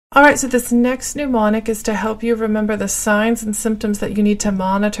All right, so this next mnemonic is to help you remember the signs and symptoms that you need to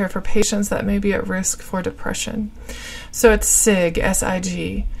monitor for patients that may be at risk for depression. So it's SIG,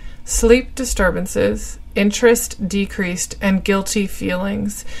 S-I-G, sleep disturbances, interest decreased, and guilty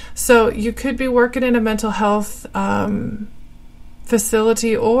feelings. So you could be working in a mental health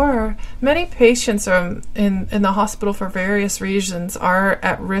facility, or many patients are in the hospital for various reasons are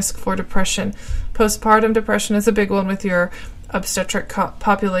at risk for depression. Postpartum depression is a big one with your obstetric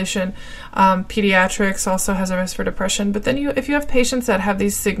population. Pediatrics also has a risk for depression. But then if you have patients that have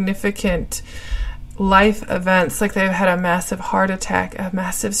these significant life events, like they've had a massive heart attack, a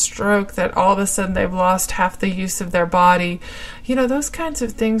massive stroke, that all of a sudden they've lost half the use of their body, those kinds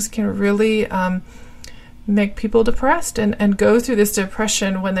of things can really make people depressed and go through this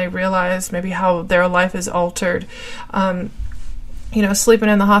depression when they realize maybe how their life is altered. Sleeping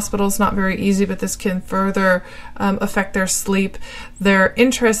in the hospital is not very easy, but this can further affect their sleep. Their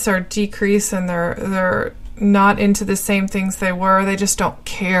interests are decreased, and they're not into the same things they were. They just don't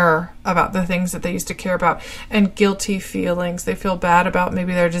care about the things that they used to care about. And guilty feelings. They feel bad about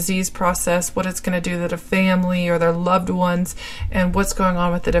maybe their disease process, what it's going to do to their family or their loved ones, and what's going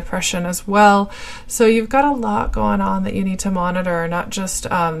on with the depression as well. So you've got a lot going on that you need to monitor, not just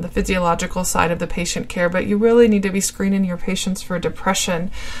the physiological side of the patient care, but you really need to be screening your patients for depression,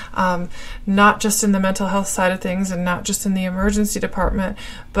 not just in the mental health side of things and not just in the emergency department,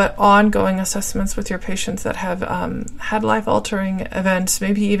 but ongoing assessments with your patients that have had life-altering events,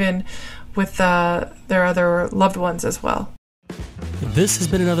 maybe even with their other loved ones as well. This has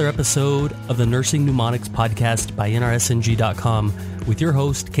been another episode of the Nursing Mnemonics podcast by NRSNG.com with your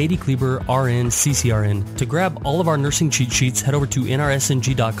host, Katie Kleber, RN, CCRN. To grab all of our nursing cheat sheets, head over to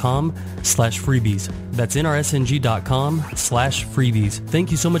NRSNG.com/freebies. That's NRSNG.com/freebies.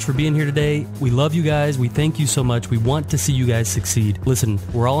 Thank you so much for being here today. We love you guys. We thank you so much. We want to see you guys succeed. Listen,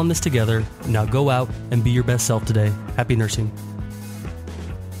 we're all in this together. Now go out and be your best self today. Happy nursing.